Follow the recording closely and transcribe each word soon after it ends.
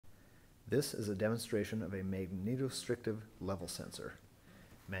This is a demonstration of a magnetostrictive level sensor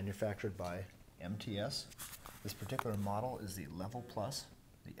manufactured by MTS. This particular model is the Level Plus,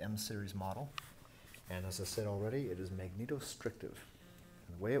 the M series model. And as I said already, it is magnetostrictive.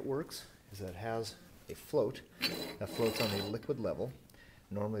 And the way it works is that it has a float that floats on a liquid level.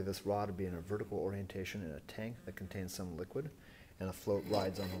 Normally this rod would be in a vertical orientation in a tank that contains some liquid, and the float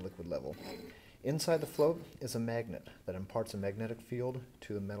rides on the liquid level. Inside the float is a magnet that imparts a magnetic field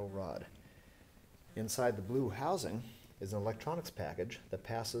to the metal rod. Inside the blue housing is an electronics package that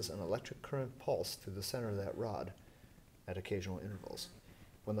passes an electric current pulse through the center of that rod at occasional intervals.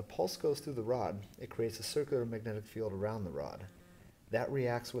 When the pulse goes through the rod, it creates a circular magnetic field around the rod. That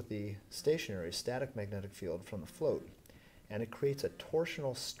reacts with the stationary static magnetic field from the float, and it creates a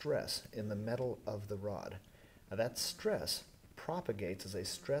torsional stress in the metal of the rod. Now that stress propagates as a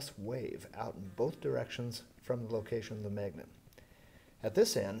stress wave out in both directions from the location of the magnet. At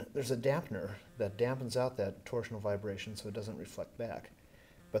this end, there's a dampener that dampens out that torsional vibration so it doesn't reflect back.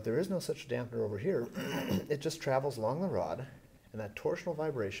 But there is no such dampener over here. It just travels along the rod, and that torsional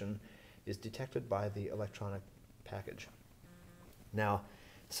vibration is detected by the electronic package. Now,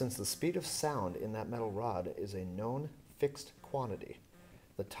 since the speed of sound in that metal rod is a known fixed quantity,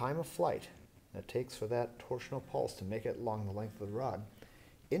 the time of flight that it takes for that torsional pulse to make it along the length of the rod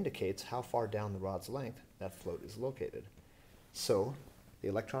indicates how far down the rod's length that float is located. So, the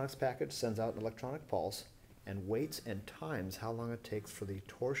electronics package sends out an electronic pulse and waits and times how long it takes for the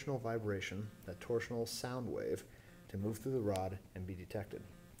torsional vibration, that torsional sound wave, to move through the rod and be detected.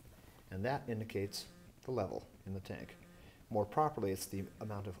 And that indicates the level in the tank. More properly, it's the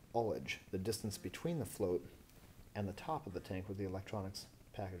amount of ullage, the distance between the float and the top of the tank where the electronics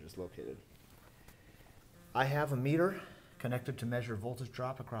package is located. I have a meter connected to measure voltage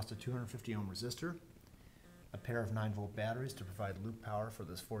drop across a 250 ohm resistor, a pair of 9-volt batteries to provide loop power for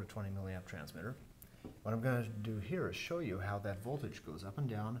this 4 to 20 milliamp transmitter. What I'm going to do here is show you how that voltage goes up and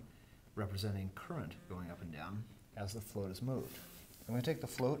down, representing current going up and down as the float is moved. I'm going to take the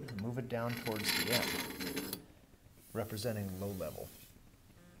float and move it down towards the end, representing low level.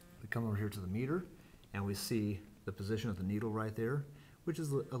 We come over here to the meter and we see the position of the needle right there, which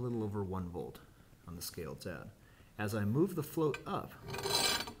is a little over 1 volt on the scale it's at. As I move the float up,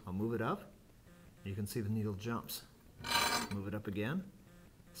 I'll move it up, and you can see the needle jumps. Move it up again,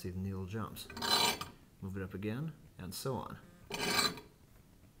 see the needle jumps. Move it up again, and so on.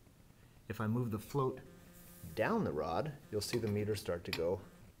 If I move the float down the rod, you'll see the meter start to go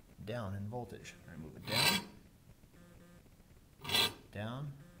down in voltage. I move it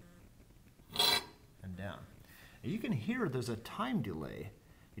down, and down. And you can hear there's a time delay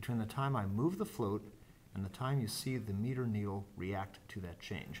between the time I move the float and the time you see the meter needle react to that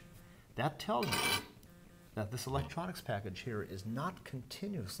change. That tells you that this electronics package here is not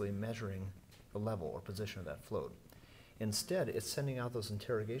continuously measuring the level or position of that float. Instead, it's sending out those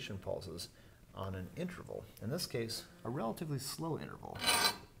interrogation pulses on an interval, in this case, a relatively slow interval.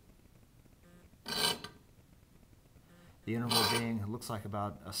 The interval being, looks like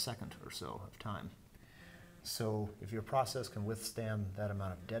about a second or so of time. So if your process can withstand that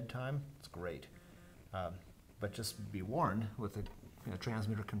amount of dead time, it's great. But just be warned, with the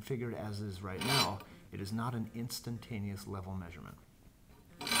transmitter configured as is right now, it is not an instantaneous level measurement.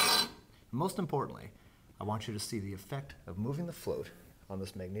 Most importantly, I want you to see the effect of moving the float on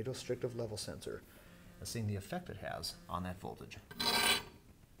this magnetostrictive level sensor and seeing the effect it has on that voltage.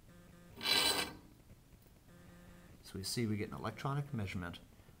 So we see we get an electronic measurement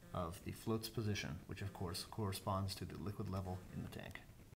of the float's position, which of course corresponds to the liquid level in the tank.